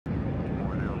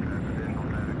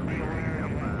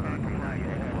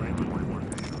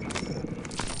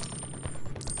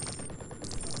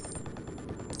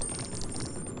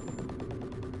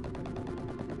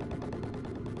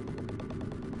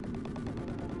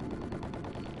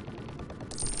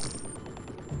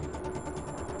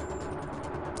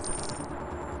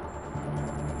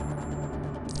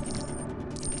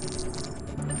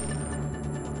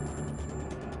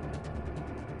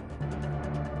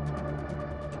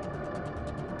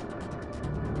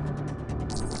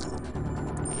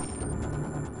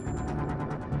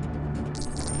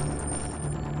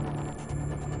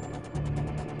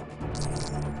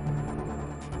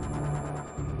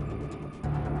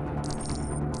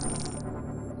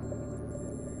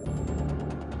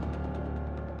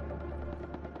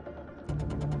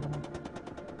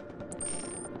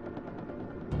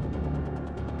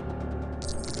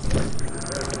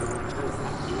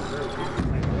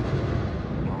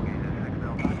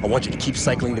I want you to keep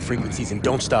cycling the frequencies and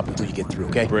don't stop until you get through,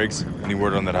 okay? Briggs, any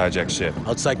word on that hijacked ship?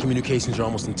 Outside communications are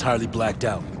almost entirely blacked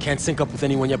out. Can't sync up with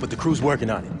anyone yet, but the crew's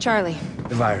working on it. Charlie.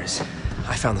 The virus.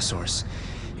 I found the source.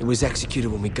 It was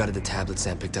executed when we gutted the tablets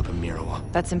and picked up a Mirawa.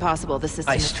 That's impossible. The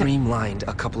system I is... streamlined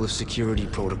a couple of security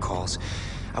protocols.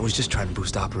 I was just trying to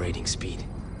boost operating speed.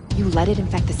 You let it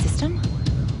infect the system?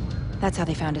 That's how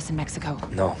they found us in Mexico.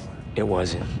 No, it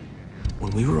wasn't.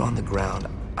 When we were on the ground,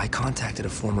 I contacted a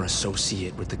former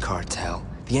associate with the cartel.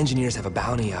 The engineers have a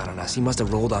bounty out on us. He must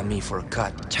have rolled on me for a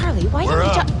cut. Charlie, why didn't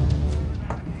you just...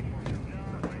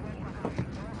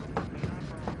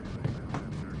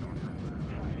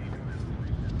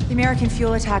 The American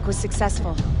fuel attack was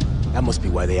successful. That must be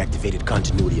why they activated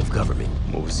continuity of government.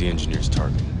 What was the engineer's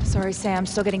target? Sorry, Sam.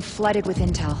 Still getting flooded with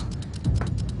intel.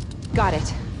 Got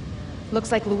it.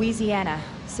 Looks like Louisiana,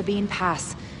 Sabine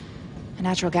Pass. A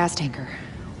natural gas tanker.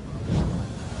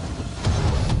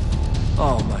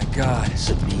 Oh my God.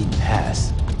 Sabine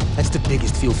Pass. That's the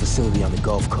biggest fuel facility on the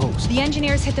Gulf Coast. The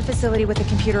engineers hit the facility with a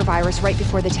computer virus right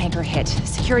before the tanker hit.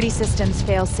 Security systems,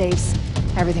 fail-safes,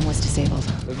 everything was disabled.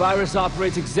 The virus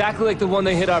operates exactly like the one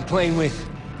they hit our plane with.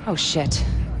 Oh shit.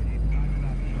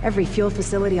 Every fuel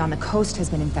facility on the coast has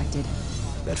been infected.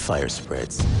 That fire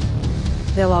spreads.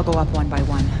 They'll all go up one by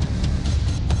one.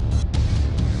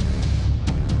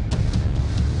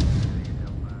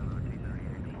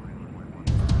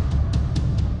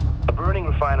 A burning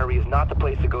refinery is not the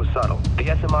place to go subtle. The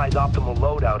SMI's optimal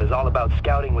loadout is all about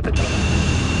scouting with the team.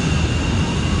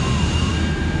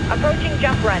 Approaching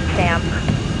jump run, Sam.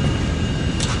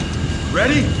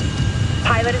 Ready?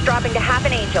 Pilot is dropping to half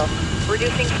an angel.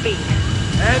 Reducing speed.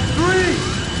 And 3,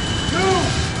 2,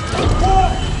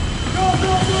 1, go,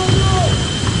 go, go, go!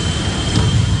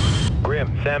 Grim,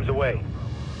 Sam's away.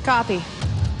 Copy.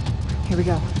 Here we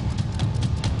go.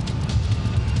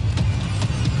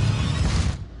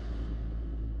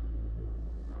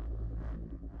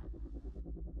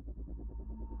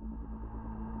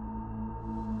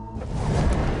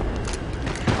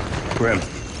 Grim,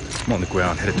 I'm on the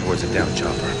ground, headed towards a down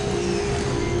chopper.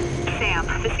 Sam,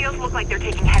 the SEALs look like they're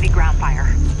taking heavy ground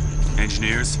fire.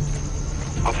 Engineers?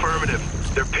 Affirmative.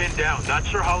 They're pinned down. Not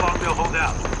sure how long they'll hold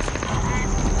out.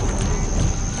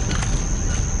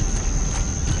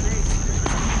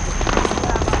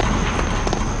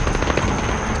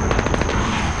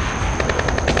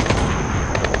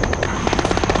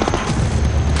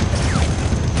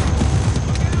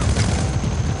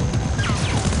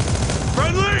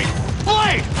 Friendly!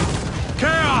 Blade!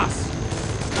 Chaos!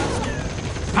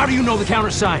 How do you know the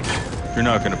countersign? If you're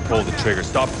not gonna pull the trigger,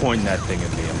 stop pointing that thing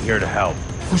at me. I'm here to help.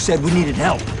 Who said we needed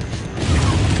help?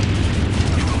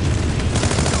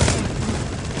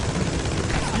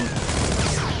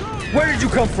 Where did you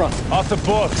come from? Off the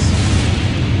books!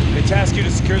 They tasked you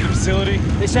to secure the facility?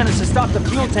 They sent us to stop the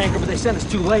fuel tanker, but they sent us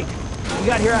too late. We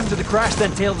got here after the crash,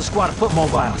 then tailed a squad of foot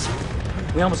mobiles.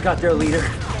 We almost got their leader,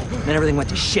 then everything went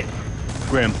to shit.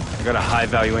 Grim, I got a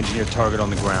high-value engineer target on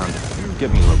the ground.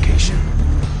 Give me a location.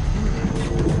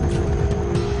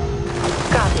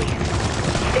 Copy.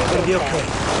 Stay It'll be safe, okay.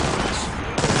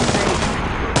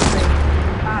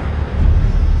 Sam.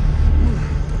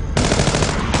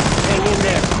 Hang in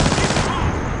there.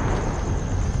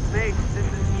 Mate, this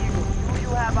is Eagle. Do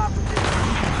you have opposition?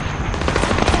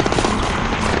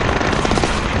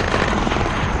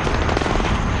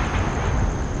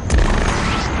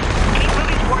 Keep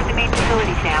moving toward the main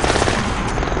facility, Sam.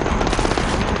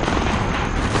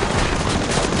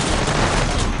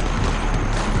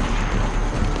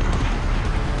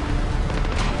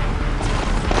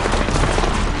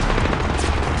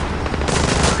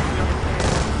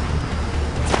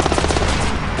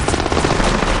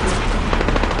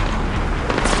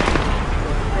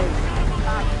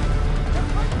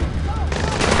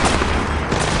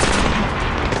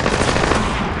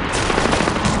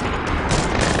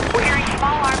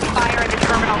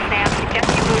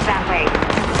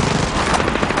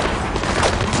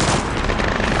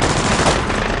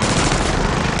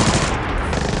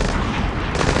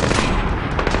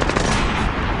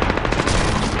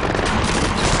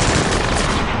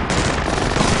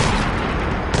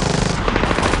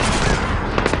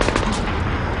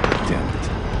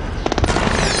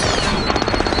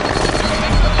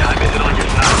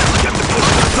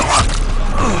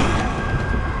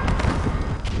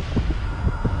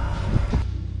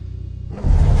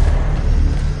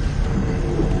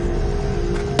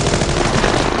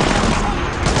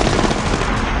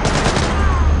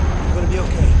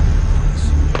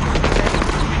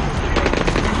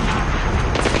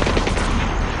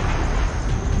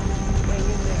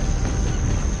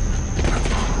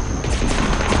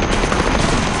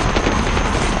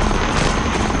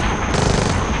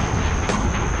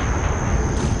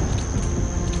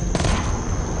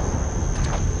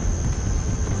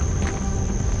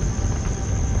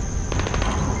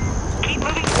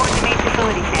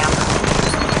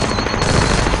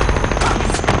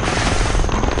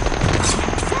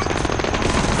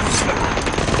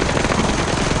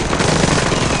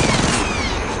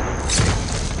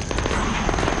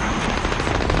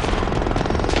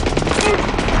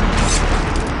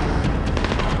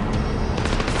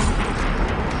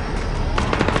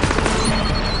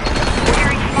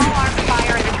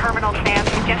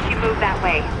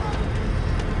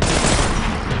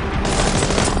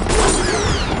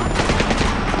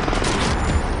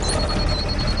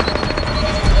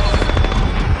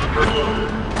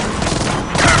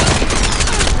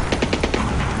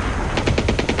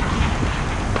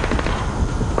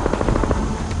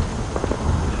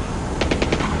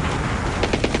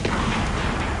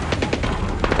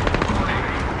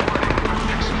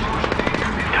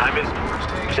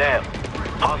 Sam,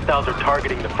 hostiles are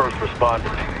targeting the first responders.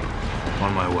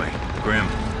 On my way. Grim,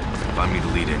 find me the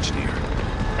lead engineer.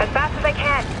 As fast as I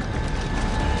can.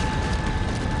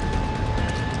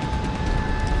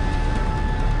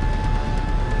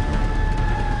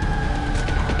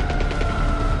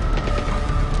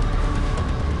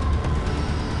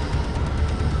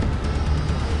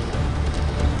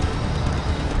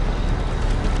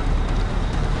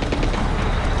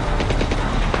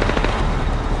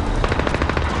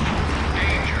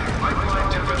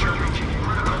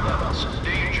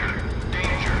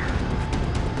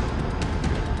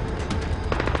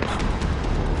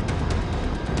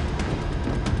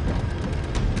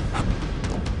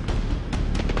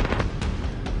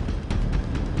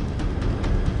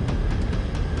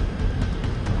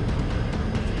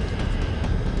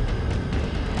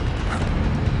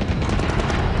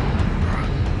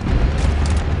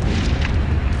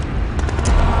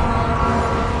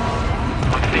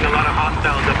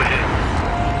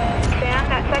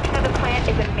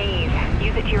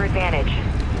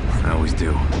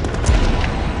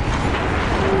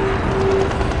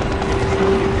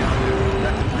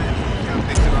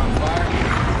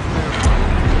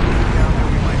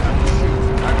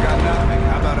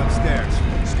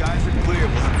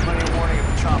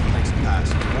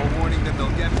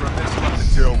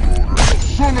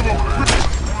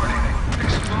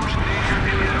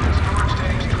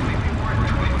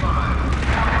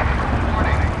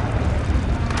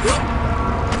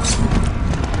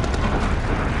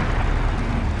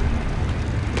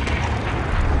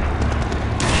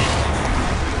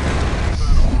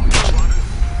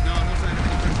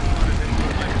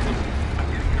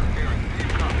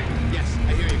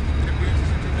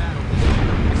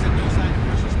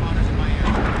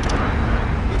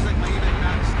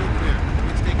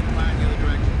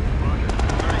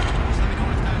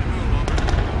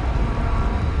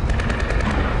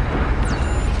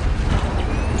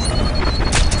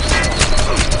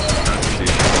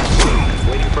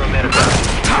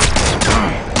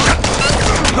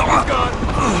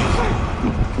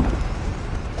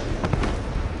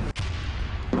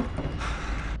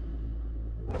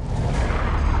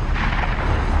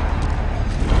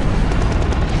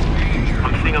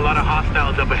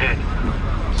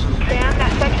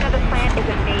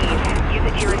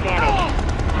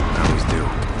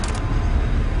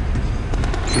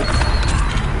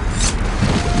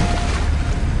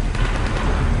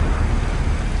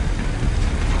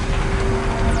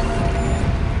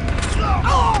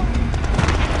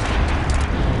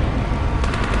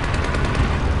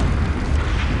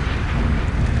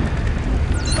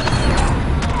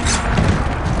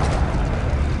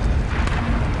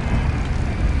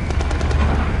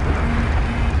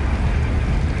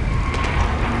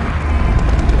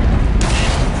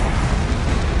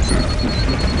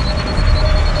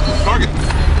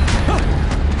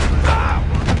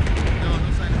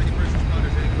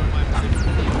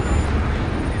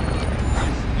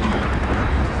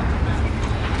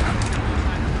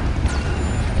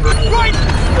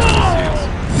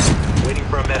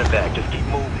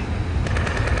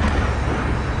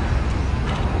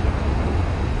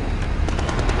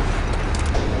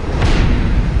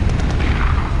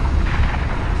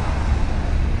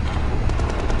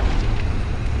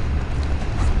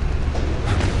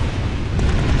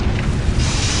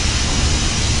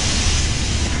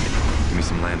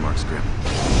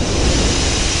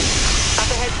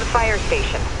 Fire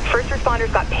station. First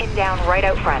responders got pinned down right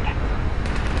out front.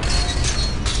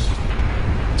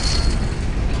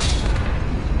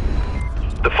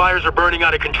 The fires are burning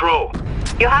out of control.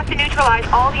 You'll have to neutralize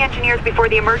all the engineers before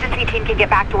the emergency team can get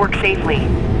back to work safely.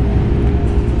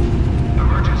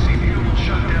 Emergency view will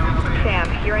shut down.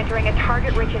 Sam, you're entering a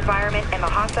target-rich environment and the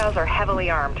hostiles are heavily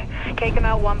armed. Take them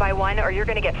out one by one or you're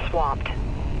gonna get swamped.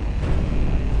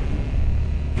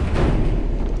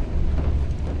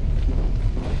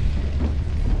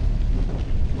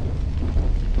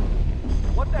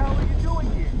 What the hell are you doing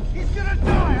here? He's gonna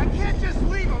die! I can't just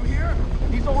leave him here!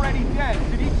 He's already dead.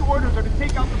 Denise orders are to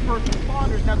take out the first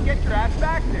responders. Now get your ass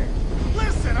back there!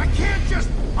 Listen, I can't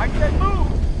just... I said move!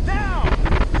 Now!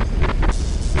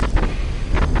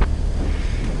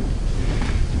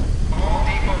 All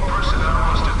depot personnel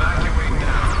must evacuate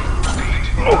now. Repeat,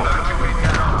 evacuate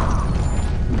now.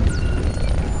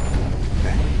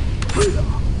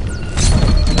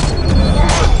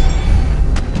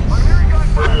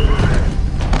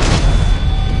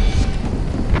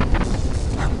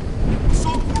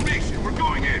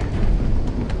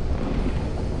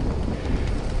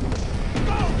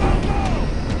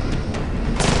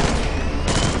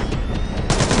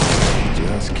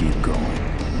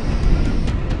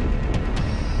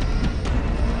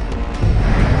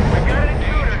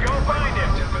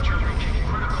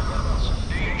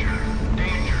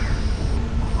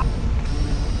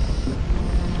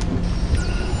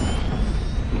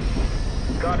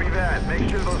 Make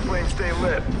sure those flames stay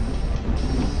lit.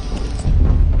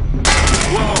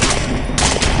 Whoa!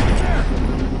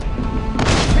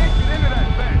 Can't get into that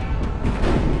vent!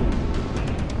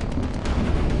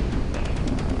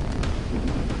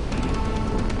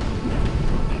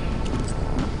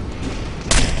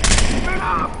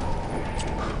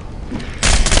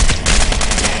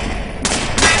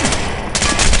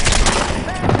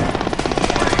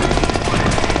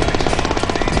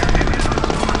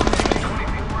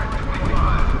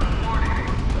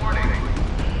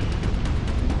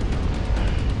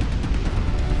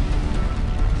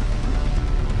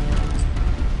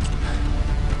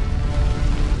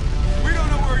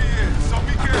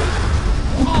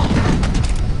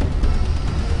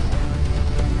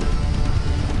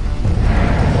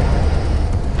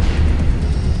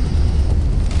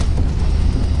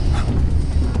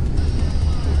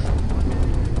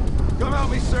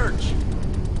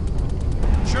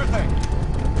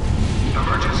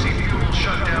 Emergency fuel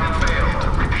shutdown failed.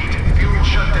 Repeat, fuel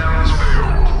shutdown has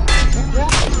failed.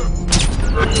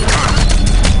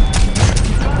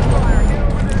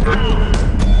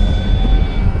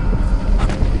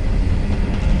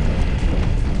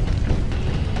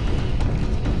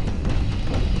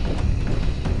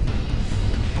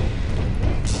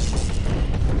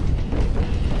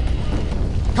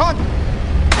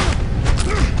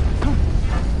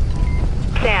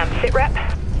 Sam, sit rep.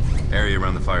 Area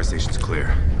around the fire station's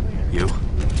clear. You?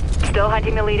 Still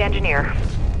hunting the lead engineer.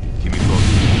 Keep me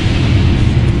posted.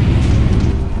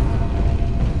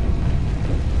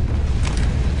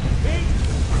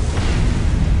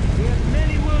 We have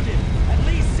many wounded. At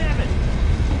least 7.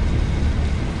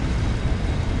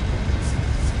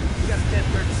 We got a dead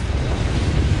person.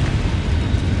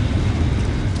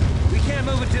 We can't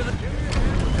move until the...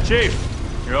 Chief,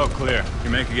 you're all clear.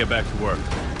 Your men can get back to work.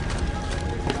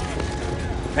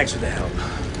 Thanks for the help.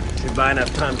 Should buy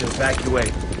enough time to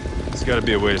evacuate. There's gotta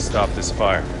be a way to stop this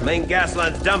fire. Main gas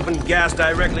line's dumping gas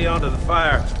directly onto the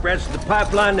fire. Spreads to the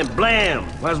pipeline and blam!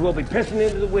 Might as well be pissing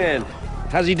into the wind.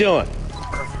 How's he doing?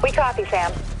 We copy,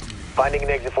 Sam. Finding an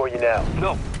exit for you now.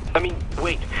 No, I mean,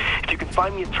 wait. If you can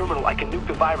find me a terminal, I can nuke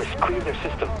the virus, clear their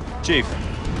system. Chief,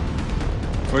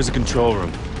 where's the control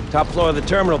room? Top floor of the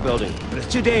terminal building, but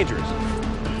it's too dangerous.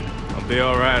 I'll be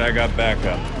alright, I got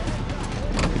backup.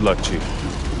 Good luck, Chief.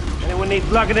 Anyone needs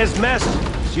luck in this mess?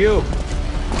 It's you.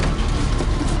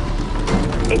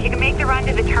 If you can make the run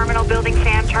to the terminal building,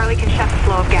 Sam, Charlie can shut the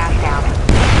flow of gas down.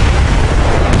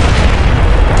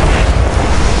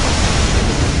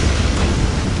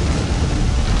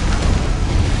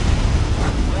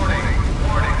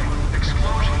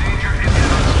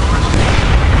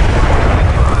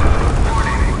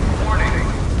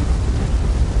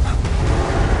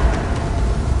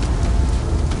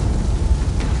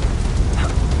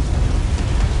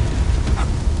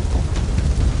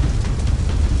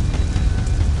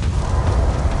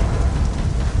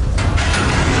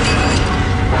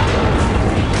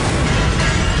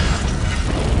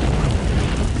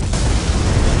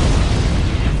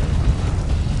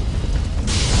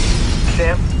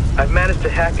 I've managed to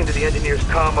hack into the engineer's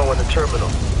commo in the terminal.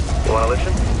 You wanna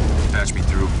listen? Patch me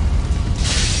through.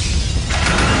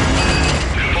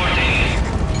 Reporting.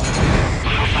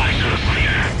 All factors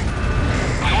clear.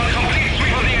 I want a complete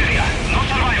sweep of the area. No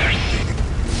survivors.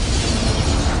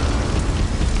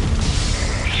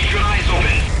 Keep your eyes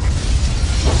open.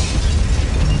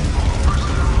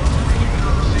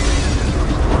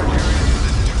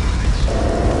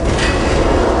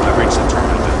 I've reached the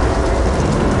terminal building.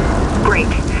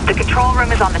 Great. The control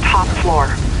room is on the top floor.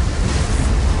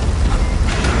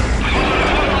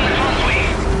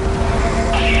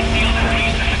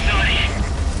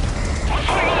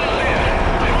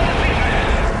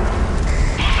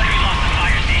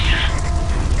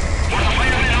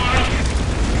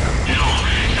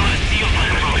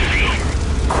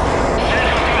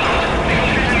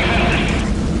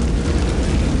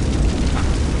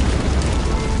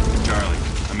 Charlie,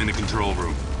 I'm in the control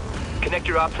room. Connect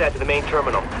your OPSAT to the main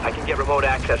terminal. I can get remote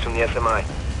access from the SMI.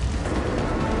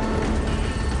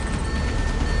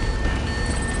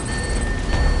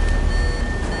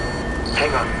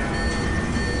 Hang on.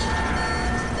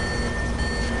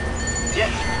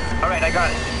 Yes. All right, I got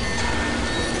it.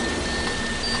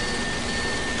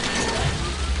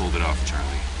 Pulled it off,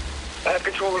 Charlie. I have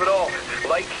control of it all.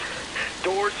 Lights,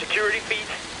 doors, security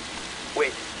feeds.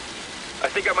 Wait. I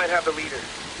think I might have the leader.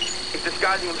 He's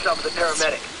disguising himself as a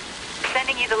paramedic.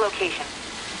 Sending you the location.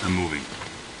 I'm moving.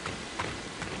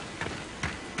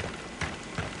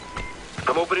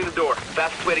 I'm opening the door.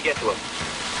 Fastest way to get to him.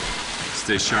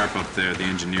 Stay sharp up there. The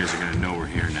engineers are gonna know we're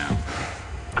here now.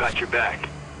 Got your back.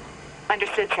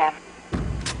 Understood, Sam.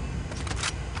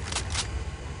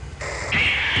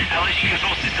 LSG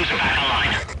control systems are back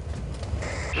online.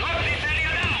 Lock this area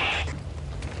down!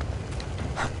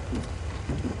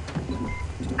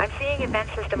 I'm seeing a vent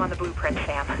system on the blueprint,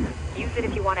 Sam. Use it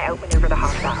if you want to outmaneuver the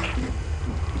hostiles.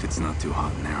 It's not too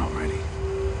hot in there already.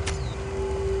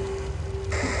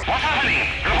 What's happening?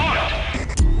 Report!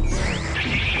 They're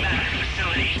taking back the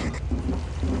facility.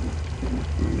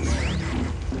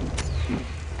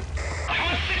 I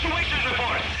want situations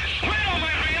reports. Where are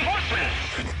my reinforcements?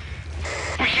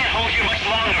 We can't hold you much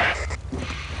longer.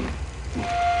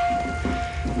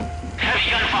 Heavy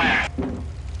gunfire.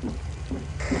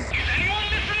 Is anyone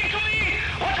listening to me?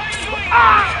 What are you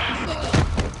doing?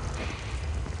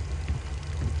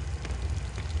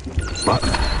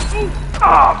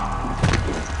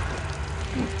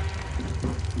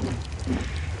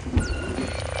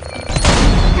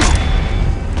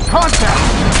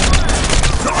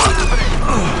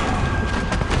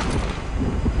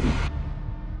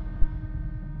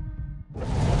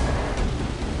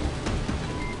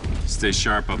 Stay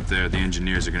sharp up there. The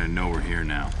engineers are gonna know we're here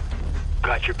now.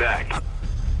 Got your back.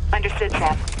 Understood,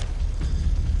 Sam.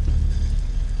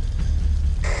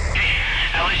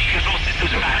 LSG control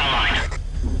systems are back online.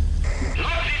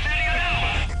 Lock this area down!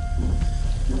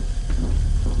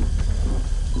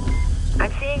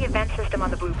 I'm seeing a vent system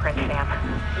on the blueprint, Sam.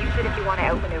 Use it if you want to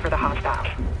outmaneuver the hostiles.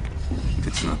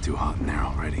 It's not too hot in there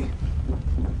already.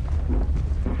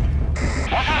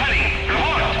 What's happening?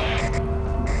 Report!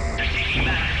 They're taking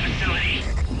back the facility.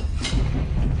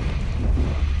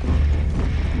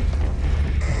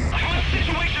 I want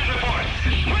situations reports.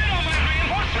 Where are my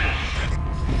reinforcements?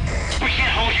 We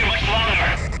can't hold you much longer.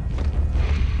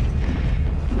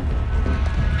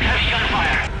 Heavy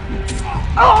gunfire.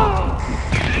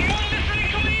 Is anyone listening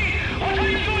to me? What are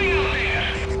you doing out there?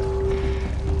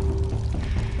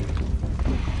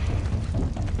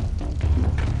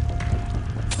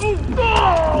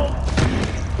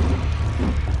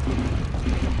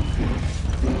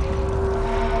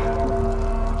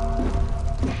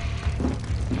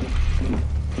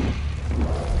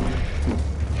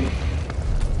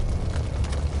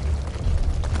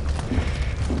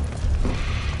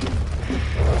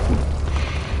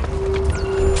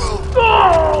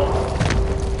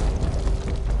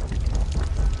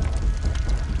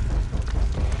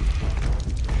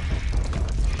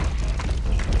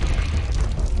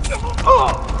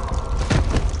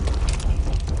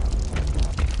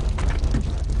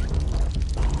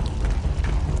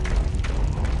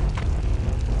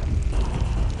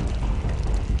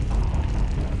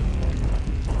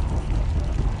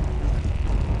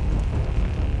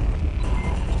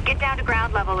 Get down to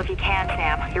ground level if you can,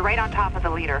 Sam. You're right on top of the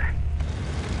leader.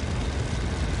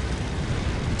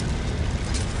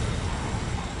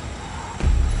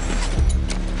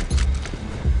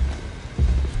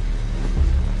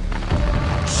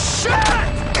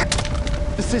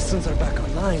 The systems are back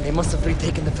online. They must have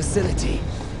retaken the facility.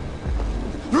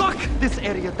 Lock this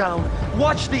area down.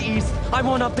 Watch the east. I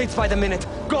want updates by the minute.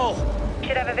 Go!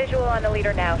 Should have a visual on the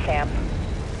leader now, Sam.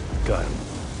 Got him.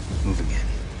 Moving in.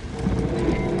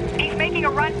 He's making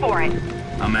a run for it.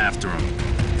 I'm after him.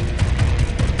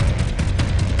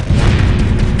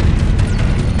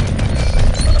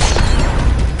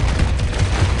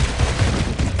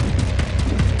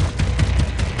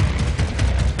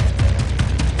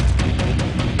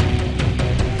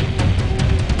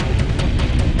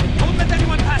 Don't let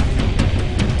anyone pass!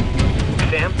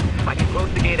 Sam, I can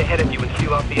close the gate ahead of you and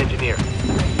seal off the engineer.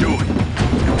 Do it.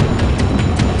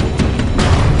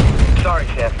 Sorry,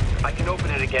 Sam. I can open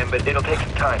it again, but it'll take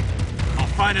some time. I'll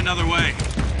find another way.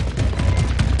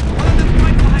 One of them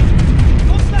right behind you!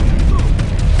 Don't let them through!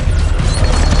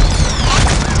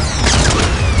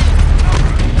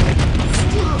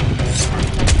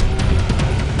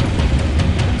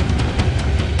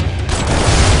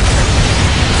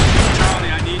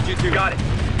 Charlie, I need you to... Got it.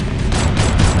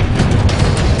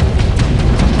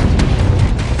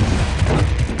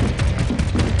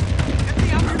 Get the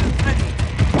ambulance ready!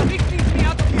 Nick needs me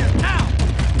out of here, now!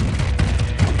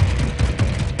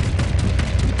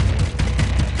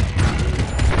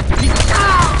 We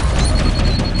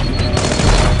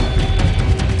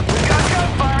got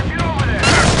gunfire! Get over there!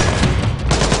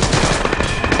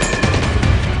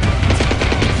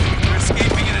 We're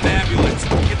escaping in an ambulance.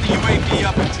 Get the UAV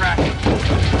up and track it.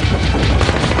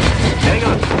 Hang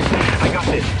on. I got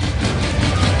this.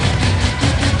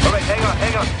 All right, hang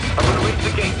on. I'm gonna reach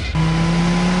the gate.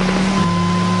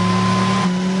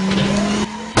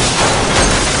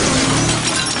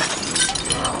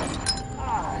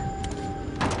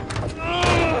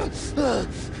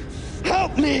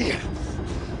 Help me!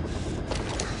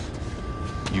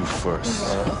 You first.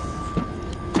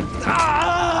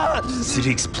 Ah!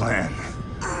 Siddiq's plan.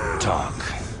 Talk.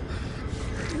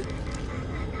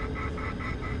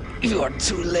 You are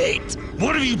too late.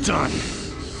 What have you done?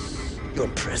 Your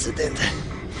president,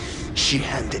 she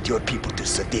handed your people to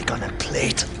Sadiq on a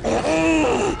plate.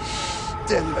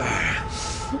 Denver,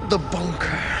 the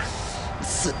bunker.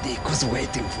 Sadiq was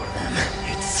waiting for them.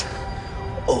 It's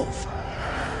over.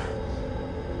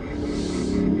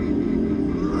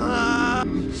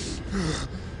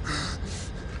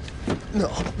 No.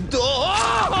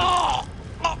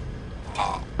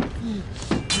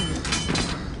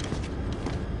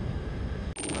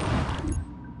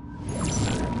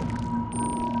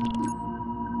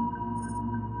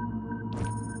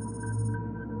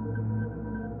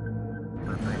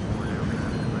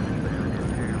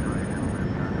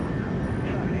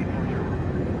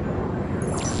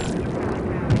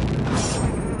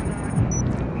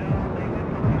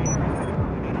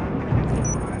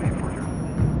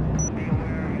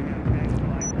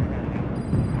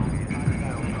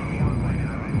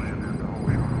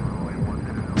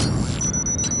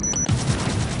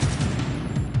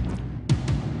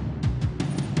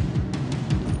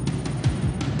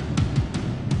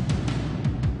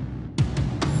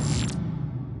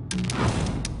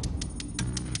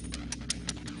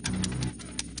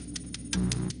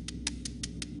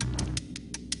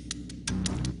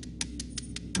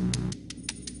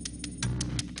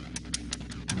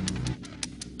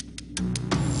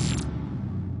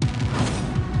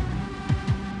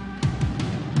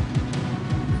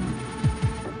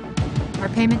 Our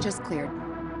payment just cleared.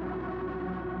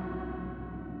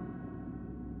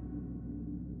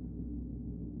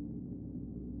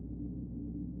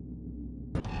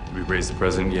 Did we raise the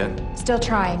president yet? Still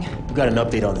trying. We got an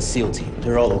update on the SEAL team.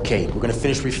 They're all okay. We're gonna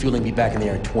finish refueling, be back in the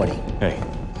air in 20. Hey,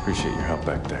 appreciate your help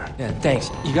back there. Yeah, thanks.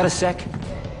 You got a sec?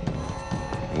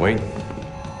 Wait.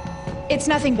 It's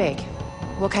nothing big.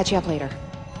 We'll catch you up later.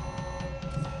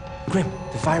 Grim,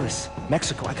 the virus.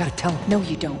 Mexico, I gotta tell him. No,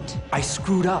 you don't. I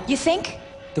screwed up. You think?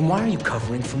 Then why are you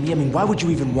covering for me? I mean, why would you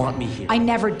even want me here? I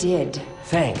never did.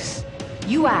 Thanks.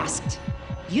 You asked.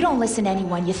 You don't listen to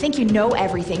anyone. You think you know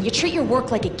everything. You treat your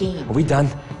work like a game. Are we done?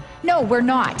 No, we're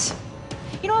not.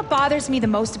 You know what bothers me the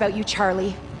most about you,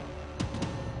 Charlie?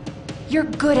 You're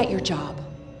good at your job.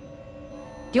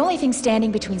 The only thing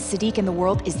standing between Sadiq and the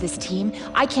world is this team.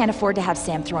 I can't afford to have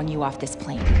Sam throwing you off this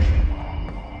plane.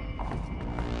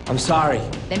 I'm sorry.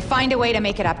 Then find a way to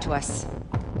make it up to us.